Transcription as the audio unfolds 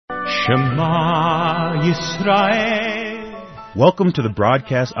Shema Yisrael. Welcome to the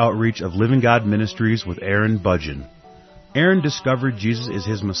broadcast outreach of Living God Ministries with Aaron Budgeon. Aaron discovered Jesus is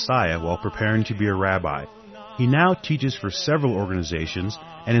his Messiah while preparing to be a rabbi. He now teaches for several organizations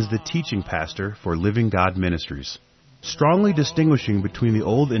and is the teaching pastor for Living God Ministries. Strongly distinguishing between the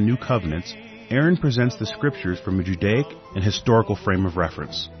Old and New Covenants, Aaron presents the Scriptures from a Judaic and historical frame of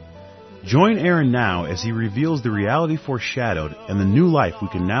reference. Join Aaron now as he reveals the reality foreshadowed and the new life we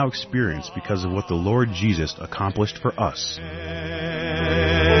can now experience because of what the Lord Jesus accomplished for us.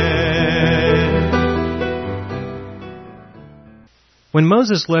 When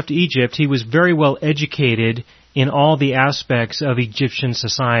Moses left Egypt, he was very well educated in all the aspects of Egyptian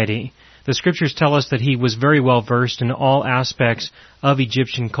society. The Scriptures tell us that he was very well versed in all aspects of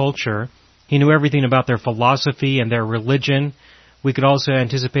Egyptian culture. He knew everything about their philosophy and their religion. We could also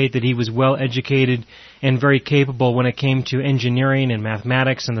anticipate that he was well educated and very capable when it came to engineering and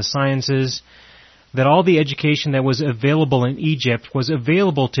mathematics and the sciences, that all the education that was available in Egypt was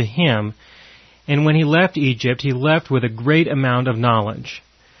available to him, and when he left Egypt, he left with a great amount of knowledge.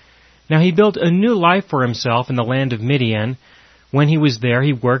 Now he built a new life for himself in the land of Midian. When he was there,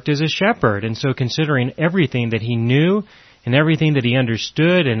 he worked as a shepherd, and so considering everything that he knew and everything that he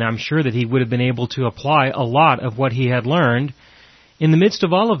understood, and I'm sure that he would have been able to apply a lot of what he had learned, in the midst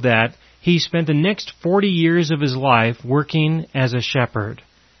of all of that, he spent the next 40 years of his life working as a shepherd.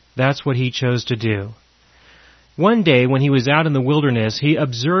 That's what he chose to do. One day, when he was out in the wilderness, he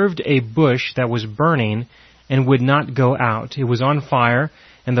observed a bush that was burning and would not go out. It was on fire,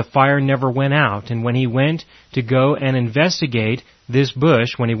 and the fire never went out. And when he went to go and investigate this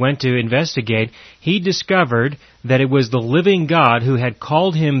bush, he discovered that it was the living God who had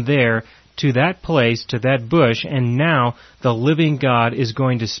called him there to that place, to that bush, and now the living God is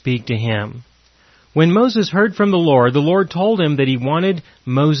going to speak to him. When Moses heard from the Lord told him that he wanted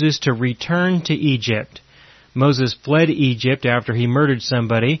Moses to return to Egypt. Moses fled Egypt after he murdered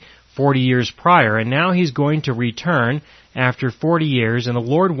somebody 40 years prior, and now he's going to return after 40 years, and the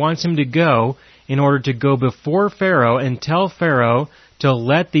Lord wants him to go in order to go before Pharaoh and tell Pharaoh to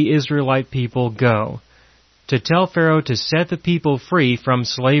let the Israelite people go, to tell Pharaoh to set the people free from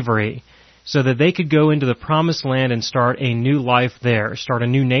slavery, so that they could go into the promised land and start a new life there, start a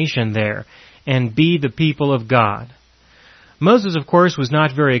new nation there, and be the people of God. Moses, of course, was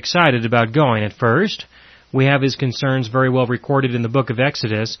not very excited about going at first. We have his concerns very well recorded in the book of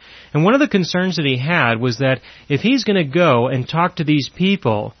Exodus, and one of the concerns that he had was that if he's going to go and talk to these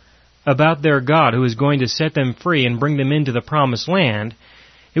people about their God who is going to set them free and bring them into the promised land,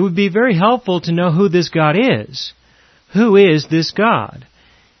 it would be very helpful to know who this God is. Who is this God?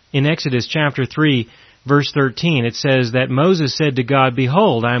 In Exodus chapter 3, verse 13, it says that Moses said to God,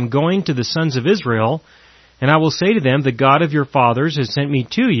 "Behold, I am going to the sons of Israel, and I will say to them, the God of your fathers has sent me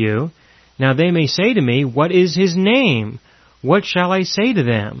to you. Now they may say to me, what is his name? What shall I say to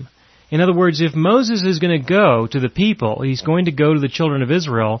them?" In other words, if Moses is going to go to the people, he's going to go to the children of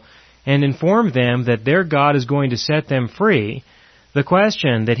Israel and inform them that their God is going to set them free, the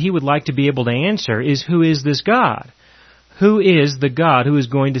question that he would like to be able to answer is, who is this God? Who is the God who is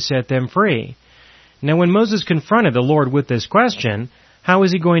going to set them free? Now, when Moses confronted the Lord with this question, how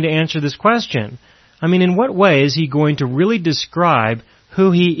is he going to answer this question? I mean, in what way is he going to really describe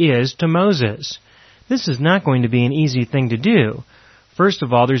who he is to Moses? This is not going to be an easy thing to do. First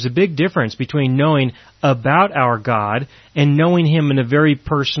of all, there's a big difference between knowing about our God and knowing him in a very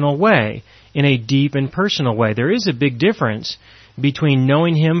personal way, in a deep and personal way. There is a big difference between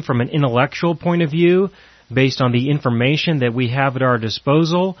knowing him from an intellectual point of view, based on the information that we have at our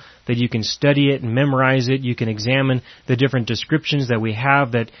disposal, that you can study it and memorize it. You can examine the different descriptions that we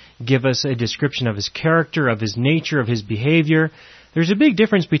have that give us a description of his character, of his nature, of his behavior. There's a big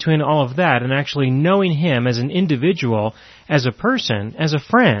difference between all of that and actually knowing him as an individual, as a person, as a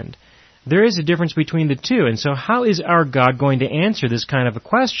friend. There is a difference between the two. And so how is our God going to answer this kind of a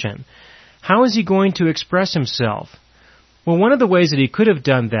question? How is he going to express himself? Well, one of the ways that he could have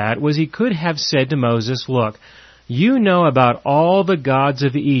done that was he could have said to Moses, look, you know about all the gods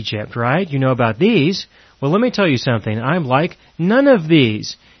of Egypt, right? You know about these. Well, let me tell you something. I'm like none of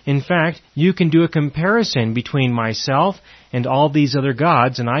these. In fact, you can do a comparison between myself and all these other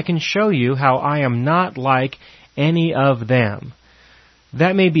gods, and I can show you how I am not like any of them.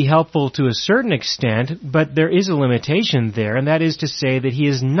 That may be helpful to a certain extent, but there is a limitation there, and that is to say that he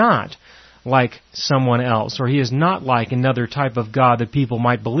is not like someone else, or he is not like another type of God that people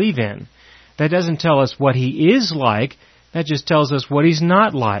might believe in. That doesn't tell us what he is like, that just tells us what he's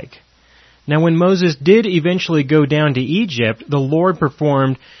not like. Now when Moses did eventually go down to Egypt, the Lord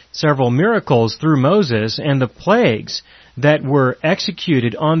performed several miracles through Moses, and the plagues that were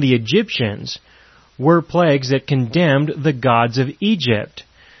executed on the Egyptians were plagues that condemned the gods of Egypt.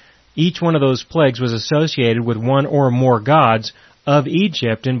 Each one of those plagues was associated with one or more gods of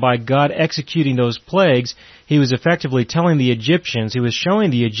Egypt, and by God executing those plagues, He was effectively telling the Egyptians, He was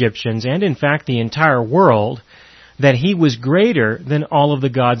showing the Egyptians, and in fact the entire world, that He was greater than all of the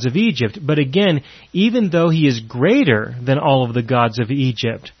gods of Egypt. But again, even though He is greater than all of the gods of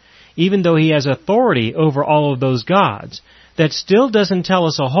Egypt, even though He has authority over all of those gods, that still doesn't tell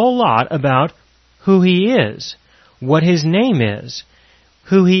us a whole lot about who He is, what His name is,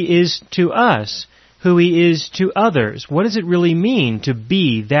 who He is to us, who He is to others. What does it really mean to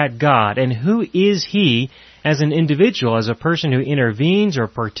be that God? And who is He as an individual, as a person who intervenes or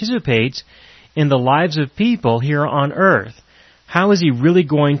participates in the lives of people here on earth? How is He really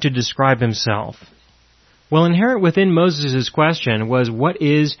going to describe Himself? Well, inherent within Moses' question was, what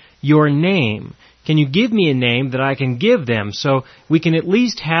is your name? Can you give me a name that I can give them so we can at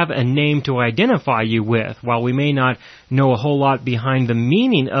least have a name to identify you with? While we may not know a whole lot behind the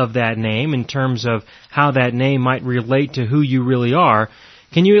meaning of that name in terms of how that name might relate to who you really are,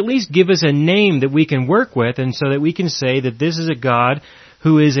 can you at least give us a name that we can work with, and so that we can say that this is a God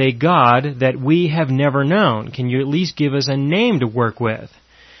who is a God that we have never known? Can you at least give us a name to work with?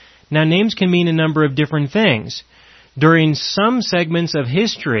 Now, names can mean a number of different things. During some segments of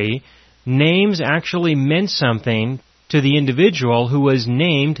history, names actually meant something to the individual who was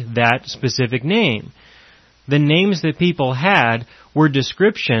named that specific name. The names that people had were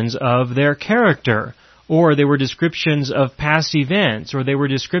descriptions of their character, or they were descriptions of past events, or they were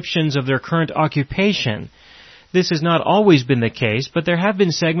descriptions of their current occupation. This has not always been the case, but there have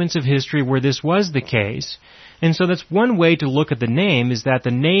been segments of history where this was the case. And so that's one way to look at the name, is that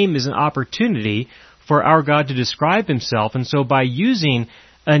the name is an opportunity for our God to describe Himself. And so by using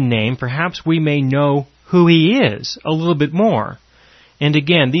a name, perhaps we may know who He is a little bit more. And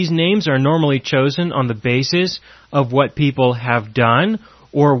again, these names are normally chosen on the basis of what people have done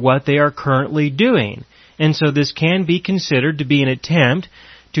or what they are currently doing. And so this can be considered to be an attempt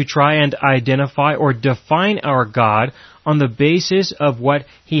to try and identify or define our God on the basis of what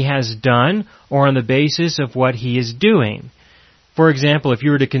He has done or on the basis of what He is doing. For example, if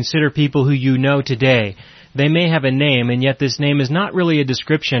you were to consider people who you know today, they may have a name, and yet this name is not really a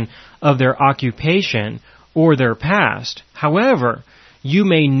description of their occupation or their past. However, you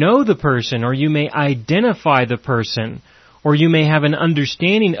may know the person, or you may identify the person, or you may have an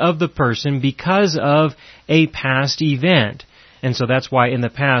understanding of the person because of a past event. And so that's why in the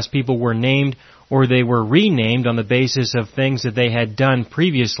past people were named or they were renamed on the basis of things that they had done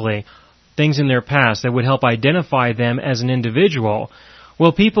previously, things in their past that would help identify them as an individual.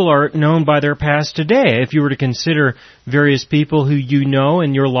 Well, people are known by their past today. If you were to consider various people who you know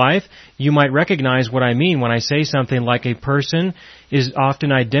in your life, you might recognize what I mean when I say something like a person is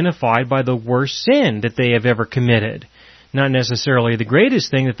often identified by the worst sin that they have ever committed. Not necessarily the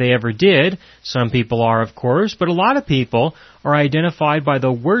greatest thing that they ever did. Some people are, of course, but a lot of people are identified by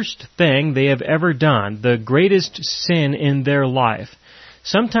the worst thing they have ever done, the greatest sin in their life.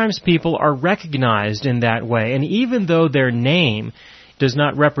 Sometimes people are recognized in that way, and even though their name does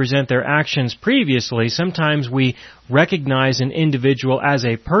not represent their actions previously, sometimes we recognize an individual as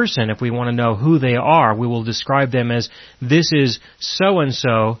a person. If we want to know who they are, we will describe them as, this is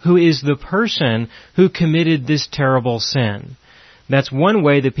so-and-so, who is the person who committed this terrible sin. That's one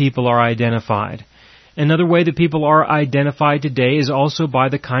way that people are identified. Another way that people are identified today is also by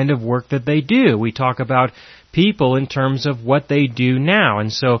the kind of work that they do. We talk about people in terms of what they do now.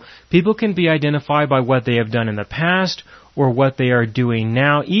 And so people can be identified by what they have done in the past or what they are doing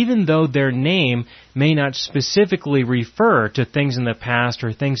now, even though their name may not specifically refer to things in the past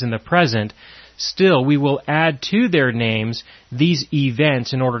or things in the present. Still, we will add to their names these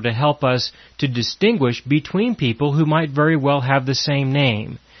events in order to help us to distinguish between people who might very well have the same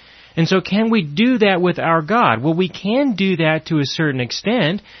name. And so can we do that with our God? Well, we can do that to a certain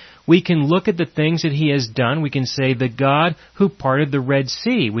extent. We can look at the things that He has done. We can say the God who parted the Red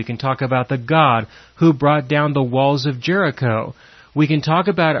Sea. We can talk about the God who brought down the walls of Jericho. We can talk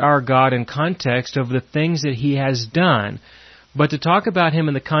about our God in context of the things that He has done. But to talk about Him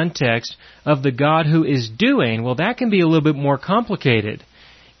in the context of the God who is doing, well, that can be a little bit more complicated.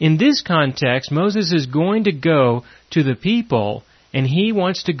 In this context, Moses is going to go to the people, and he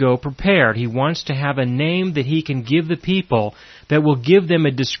wants to go prepared. He wants to have a name that he can give the people that will give them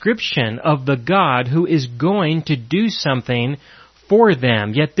a description of the God who is going to do something for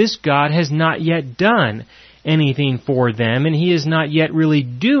them. Yet this God has not yet done anything for them, and He is not yet really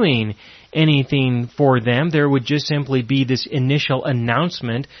doing anything for them. There would just simply be this initial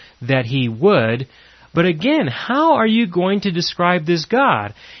announcement that He would. But again, how are you going to describe this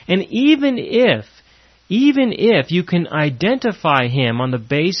God? And even if you can identify Him on the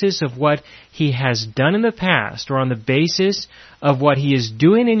basis of what He has done in the past, or on the basis of what He is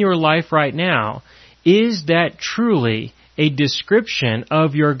doing in your life right now, is that truly a description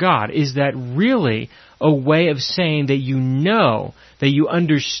of your God? Is that really a way of saying that you know, that you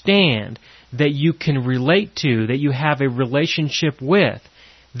understand, that you can relate to, that you have a relationship with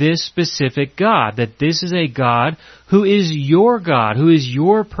this specific God? That this is a God who is your God, who is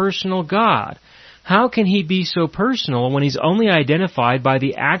your personal God. How can He be so personal when He's only identified by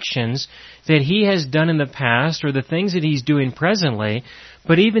the actions that He has done in the past or the things that He's doing presently?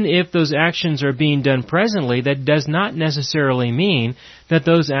 But even if those actions are being done presently, that does not necessarily mean that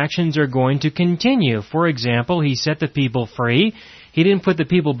those actions are going to continue. For example, He set the people free. He didn't put the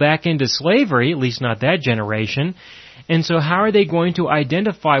people back into slavery, at least not that generation. And so how are they going to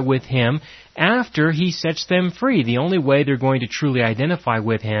identify with Him after He sets them free? The only way they're going to truly identify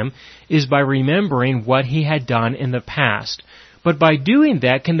with Him is by remembering what He had done in the past. But by doing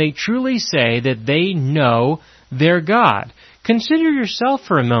that, can they truly say that they know their God? Consider yourself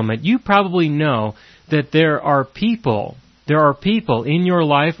for a moment. You probably know that there are people in your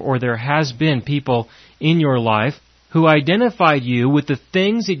life, or there has been people in your life who identify you with the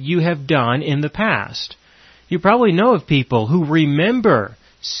things that you have done in the past. You probably know of people who remember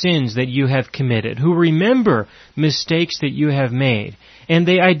sins that you have committed, who remember mistakes that you have made, and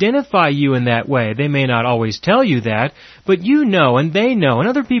they identify you in that way. They may not always tell you that, but you know, and they know, and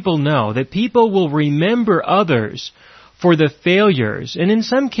other people know that people will remember others for the failures, and in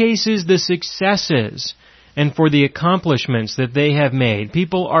some cases the successes, and for the accomplishments that they have made.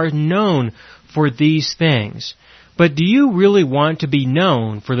 People are known for these things. But do you really want to be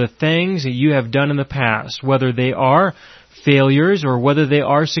known for the things that you have done in the past, whether they are failures or whether they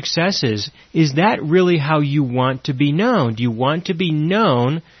are successes? Is that really how you want to be known? Do you want to be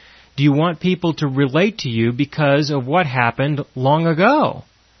known? Do you want people to relate to you because of what happened long ago?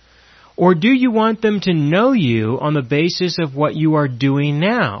 Or do you want them to know you on the basis of what you are doing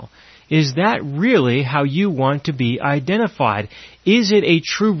now? Is that really how you want to be identified? Is it a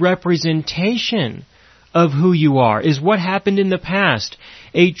true representation of who you are? Is what happened in the past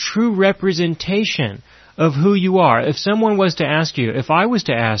a true representation of who you are? If someone was to ask you, if I was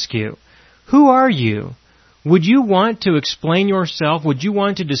to ask you, who are you? Would you want to explain yourself? Would you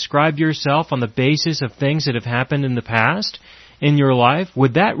want to describe yourself on the basis of things that have happened in the past in your life?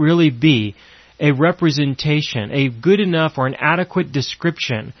 Would that really be a representation, a good enough or an adequate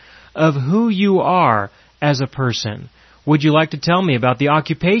description of who you are as a person? Would you like to tell me about the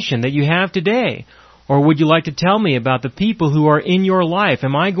occupation that you have today? Or would you like to tell me about the people who are in your life?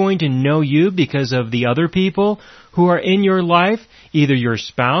 Am I going to know you because of the other people who are in your life? Either your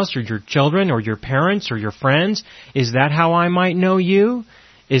spouse or your children or your parents or your friends? Is that how I might know you?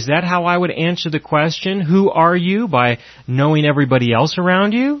 Is that how I would answer the question, who are you, by knowing everybody else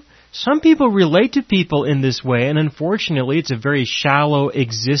around you? Some people relate to people in this way, and unfortunately it's a very shallow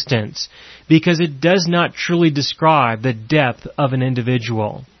existence because it does not truly describe the depth of an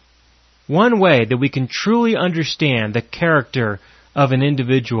individual. One way that we can truly understand the character of an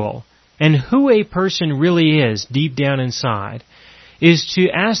individual and who a person really is deep down inside is to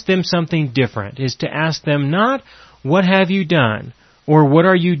ask them something different, is to ask them not, what have you done, or what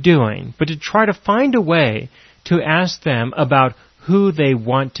are you doing, but to try to find a way to ask them about who they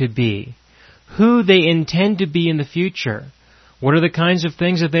want to be, who they intend to be in the future. What are the kinds of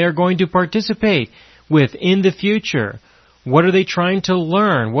things that they are going to participate with in the future? What are they trying to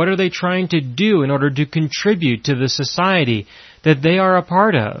learn? What are they trying to do in order to contribute to the society that they are a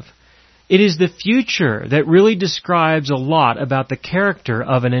part of? It is the future that really describes a lot about the character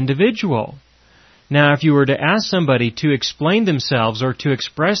of an individual. Now, if you were to ask somebody to explain themselves or to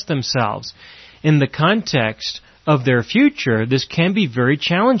express themselves in the context of their future, this can be very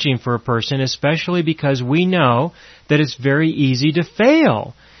challenging for a person, especially because we know that it's very easy to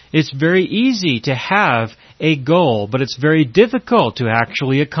fail. It's very easy to have a goal, but it's very difficult to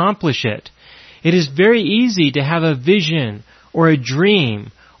actually accomplish it. It is very easy to have a vision or a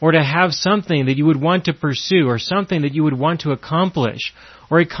dream or to have something that you would want to pursue or something that you would want to accomplish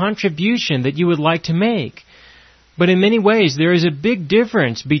or a contribution that you would like to make. But in many ways, there is a big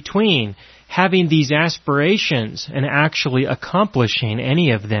difference between having these aspirations and actually accomplishing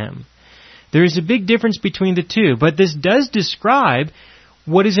any of them. There is a big difference between the two, but this does describe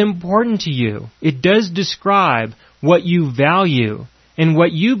what is important to you. It does describe what you value, and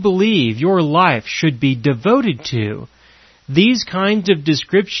what you believe your life should be devoted to, these kinds of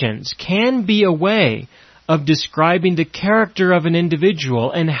descriptions can be a way of describing the character of an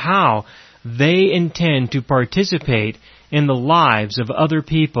individual and how they intend to participate in the lives of other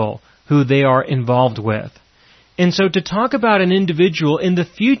people who they are involved with. And so to talk about an individual in the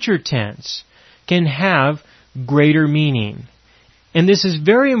future tense can have greater meaning. And this is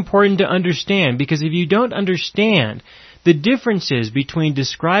very important to understand, because if you don't understand the differences between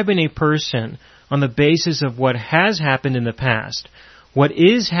describing a person on the basis of what has happened in the past, what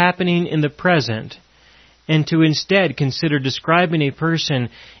is happening in the present, and to instead consider describing a person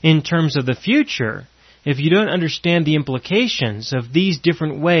in terms of the future, if you don't understand the implications of these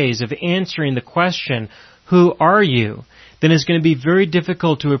different ways of answering the question, who are you?, then it's going to be very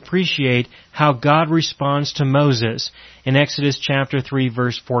difficult to appreciate how God responds to Moses in Exodus chapter 3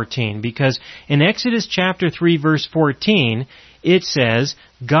 verse 14. Because in Exodus chapter 3 verse 14, it says,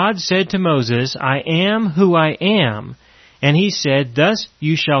 God said to Moses, I am who I am. And he said, thus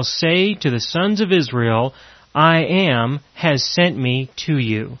you shall say to the sons of Israel, I am has sent me to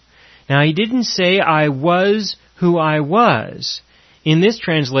you. Now he didn't say I was who I was. In this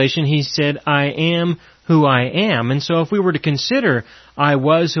translation he said, I am who I am. And so if we were to consider I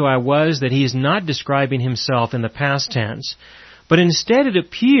was who I was, that he is not describing himself in the past tense, but instead it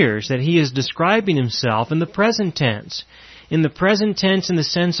appears that he is describing himself in the present tense. In the present tense in the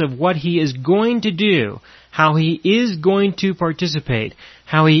sense of what he is going to do, how he is going to participate,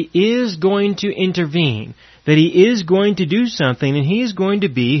 how he is going to intervene, that he is going to do something and he is going to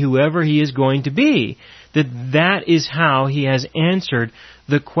be whoever he is going to be. That is how he has answered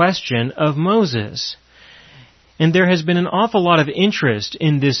the question of Moses. And there has been an awful lot of interest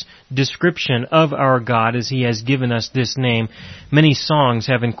in this description of our God as he has given us this name. Many songs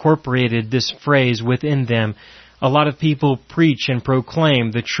have incorporated this phrase within them. A lot of people preach and proclaim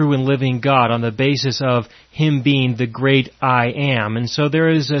the true and living God on the basis of him being the great I am. And so there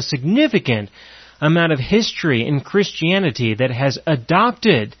is a significant amount of history in Christianity that has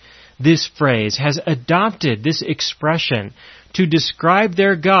adopted this phrase, has adopted this expression to describe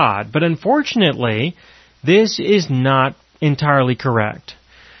their God. But unfortunately, this is not entirely correct.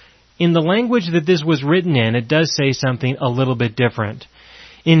 In the language that this was written in, it does say something a little bit different.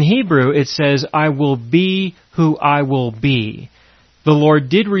 In Hebrew, it says, I will be who I will be. The Lord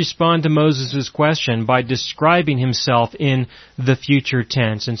did respond to Moses' question by describing himself in the future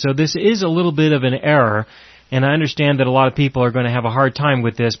tense. And so this is a little bit of an error. And I understand that a lot of people are going to have a hard time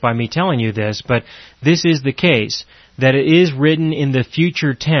with this by me telling you this, but this is the case, that it is written in the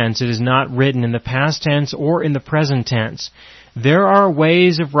future tense. It is not written in the past tense or in the present tense. There are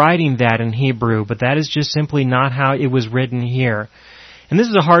ways of writing that in Hebrew, but that is just simply not how it was written here. And this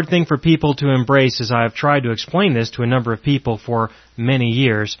is a hard thing for people to embrace, as I have tried to explain this to a number of people for many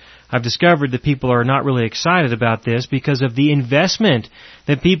years. I've discovered that people are not really excited about this because of the investment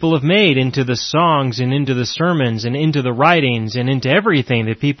that people have made into the songs and into the sermons and into the writings and into everything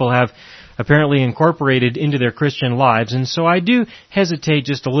that people have apparently incorporated into their Christian lives. And so I do hesitate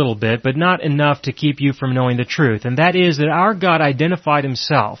just a little bit, but not enough to keep you from knowing the truth. And that is that our God identified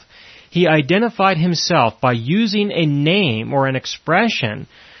himself. He identified himself by using a name or an expression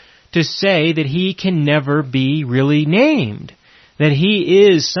to say that he can never be really named. That he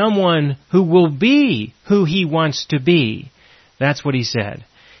is someone who will be who he wants to be. That's what he said.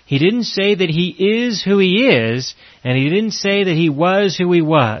 He didn't say that he is who he is, and he didn't say that he was who he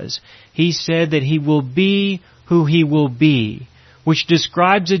was. He said that he will be who he will be, which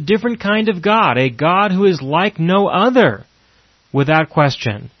describes a different kind of God, a God who is like no other, without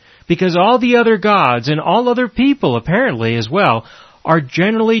question. Because all the other gods and all other people, apparently as well, are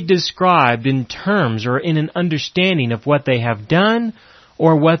generally described in terms or in an understanding of what they have done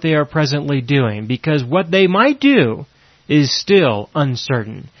or what they are presently doing. Because what they might do is still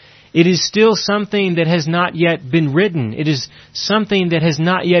uncertain. It is still something that has not yet been written. It is something that has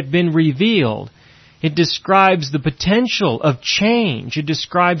not yet been revealed. It describes the potential of change. It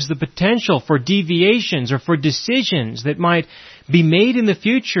describes the potential for deviations or for decisions that might be made in the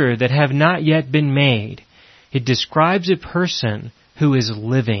future that have not yet been made. It describes a person who is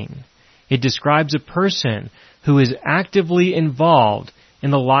living. It describes a person who is actively involved in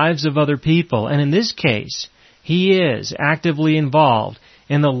the lives of other people. And in this case, he is actively involved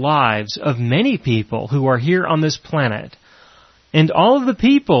in the lives of many people who are here on this planet. And all of the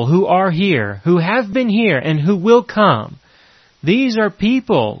people who are here, who have been here, and who will come, these are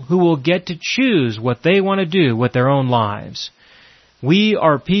people who will get to choose what they want to do with their own lives. We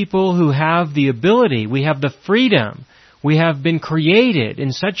are people who have the ability, we have the freedom, we have been created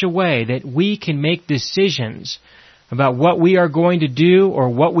in such a way that we can make decisions about what we are going to do or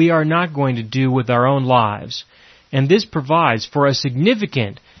what we are not going to do with our own lives. And this provides for a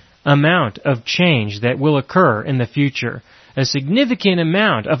significant amount of change that will occur in the future. A significant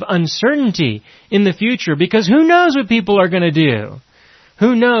amount of uncertainty in the future, because who knows what people are going to do?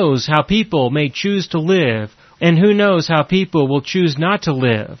 Who knows how people may choose to live, and who knows how people will choose not to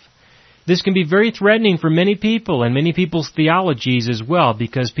live? This can be very threatening for many people and many people's theologies as well,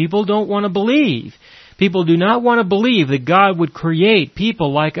 because people don't want to believe. People do not want to believe that God would create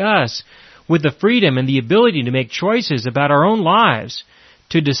people like us with the freedom and the ability to make choices about our own lives,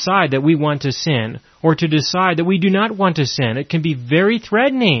 to decide that we want to sin, or to decide that we do not want to sin. It can be very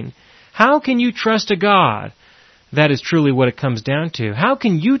threatening. How can you trust a God? That is truly what it comes down to. How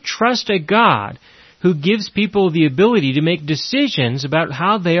can you trust a God who gives people the ability to make decisions about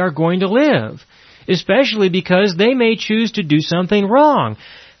how they are going to live, especially because they may choose to do something wrong?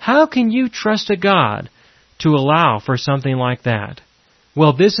 How can you trust a God to allow for something like that?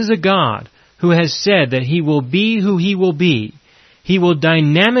 Well, this is a God who has said that He will be who He will be. He will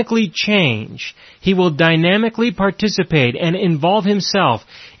dynamically change. He will dynamically participate and involve Himself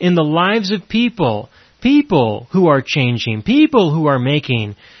in the lives of people who are changing, people who are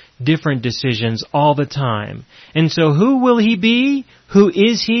making different decisions all the time. And so who will He be? Who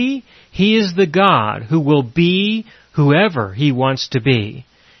is He? He is the God who will be whoever He wants to be.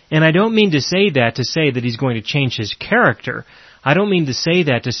 And I don't mean to say that He's going to change His character. I don't mean to say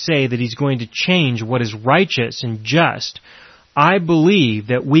that He's going to change what is righteous and just. I believe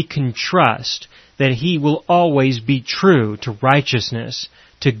that we can trust that He will always be true to righteousness,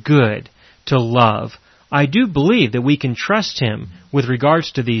 to good, to love. I do believe that we can trust Him with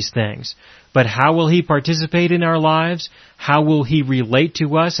regards to these things. But how will He participate in our lives? How will He relate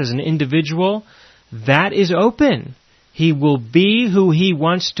to us as an individual? That is open. He will be who He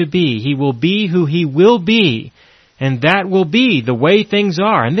wants to be. He will be who He will be. And that will be the way things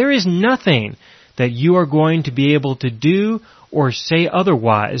are. And there is nothing that you are going to be able to do or say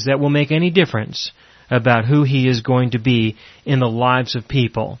otherwise that will make any difference about who He is going to be in the lives of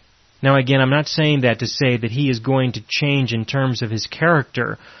people. Now again, I'm not saying that to say that He is going to change in terms of His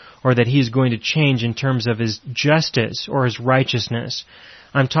character, or that He is going to change in terms of His justice or His righteousness.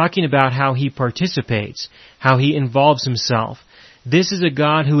 I'm talking about how He participates, how He involves Himself. This is a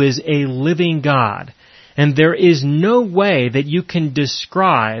God who is a living God, and there is no way that you can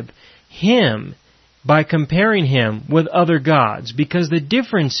describe Him by comparing Him with other gods, because the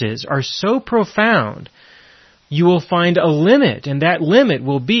differences are so profound. You will find a limit, and that limit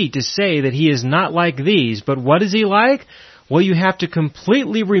will be to say that He is not like these. But what is He like? Well, you have to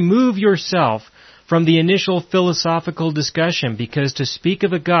completely remove yourself from the initial philosophical discussion, because to speak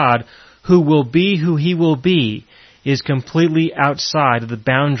of a God who will be who He will be is completely outside of the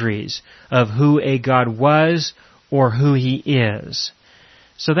boundaries of who a God was or who He is.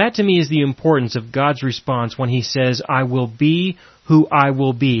 So that to me is the importance of God's response when He says, I will be who I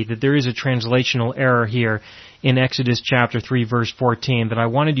will be. That there is a translational error here in Exodus chapter 3 verse 14 that I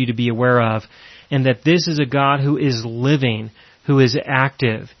wanted you to be aware of, and that this is a God who is living, who is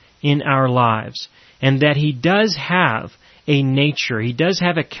active in our lives, and that He does have a nature, He does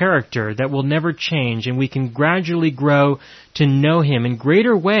have a character that will never change, and we can gradually grow to know Him in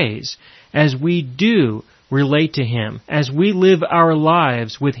greater ways as we do relate to Him, as we live our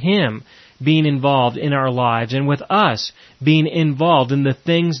lives with Him being involved in our lives, and with us being involved in the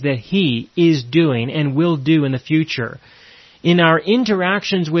things that He is doing and will do in the future. In our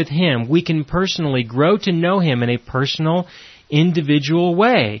interactions with Him, we can personally grow to know Him in a personal, individual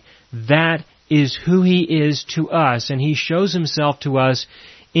way. That is who He is to us, and He shows Himself to us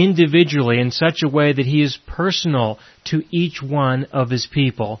individually in such a way that He is personal to each one of His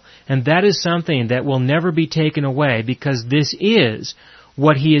people. And that is something that will never be taken away, because this is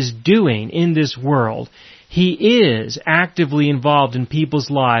what He is doing in this world. He is actively involved in people's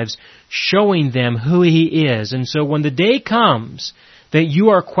lives, showing them who He is. And so when the day comes that you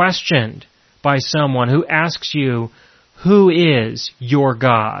are questioned by someone who asks you, who is your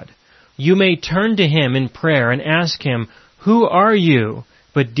God? You may turn to Him in prayer and ask Him, who are you?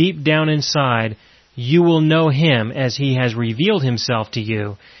 But deep down inside, you will know Him as He has revealed Himself to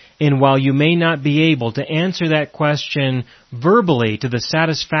you. And while you may not be able to answer that question verbally to the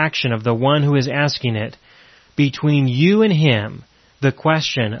satisfaction of the one who is asking it, between you and Him, the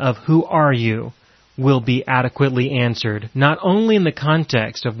question of who are you will be adequately answered, not only in the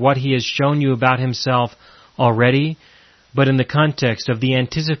context of what He has shown you about Himself already, but in the context of the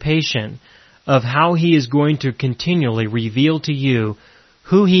anticipation of how He is going to continually reveal to you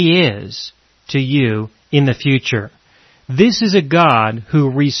who He is to you in the future. This is a God who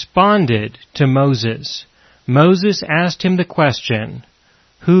responded to Moses, Moses asked him the question,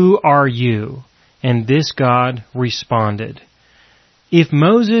 "Who are you?" And this God responded. If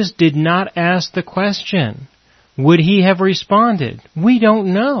Moses did not ask the question, would he have responded? We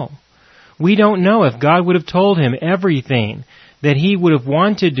don't know. We don't know if God would have told him everything that he would have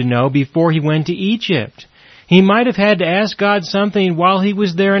wanted to know before he went to Egypt. He might have had to ask God something while he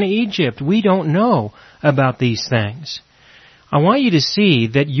was there in Egypt. We don't know about these things. I want you to see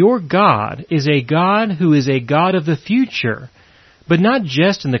that your God is a God who is a God of the future, but not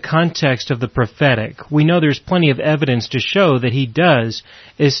just in the context of the prophetic. We know there's plenty of evidence to show that He does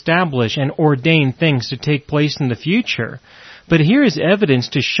establish and ordain things to take place in the future. But here is evidence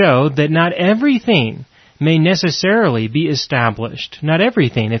to show that not everything may necessarily be established. Not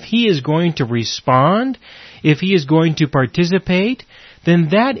everything. If He is going to respond, if He is going to participate, then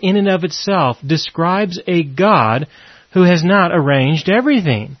that in and of itself describes a God who has not arranged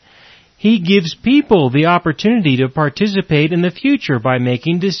everything. He gives people the opportunity to participate in the future by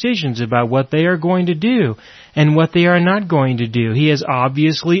making decisions about what they are going to do and what they are not going to do. He has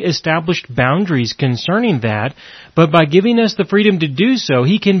obviously established boundaries concerning that, but by giving us the freedom to do so,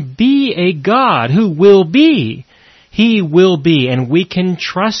 He can be a God who will be. He will be, and we can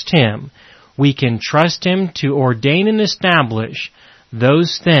trust Him. We can trust Him to ordain and establish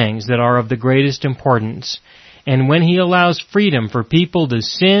those things that are of the greatest importance. And when He allows freedom for people to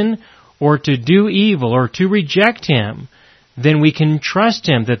sin or to do evil or to reject Him, then we can trust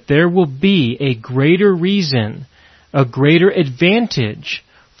Him that there will be a greater reason, a greater advantage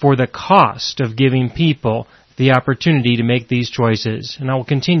for the cost of giving people the opportunity to make these choices. And I will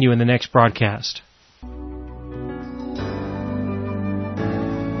continue in the next broadcast.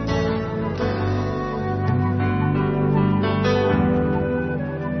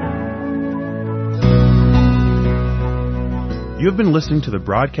 You have been listening to the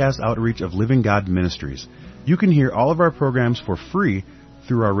broadcast outreach of Living God Ministries. You can hear all of our programs for free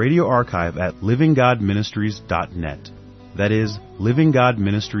through our radio archive at livinggodministries.net. That is,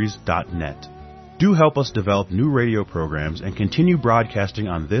 livinggodministries.net. Do help us develop new radio programs and continue broadcasting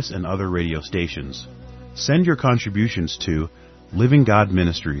on this and other radio stations. Send your contributions to Living God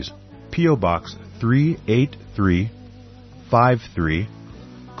Ministries, P.O. Box 38353,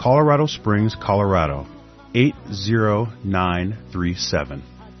 Colorado Springs, Colorado 80937,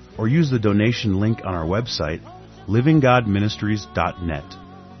 or use the donation link on our website, livinggodministries.net.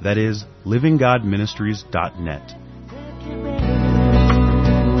 That is, livinggodministries.net.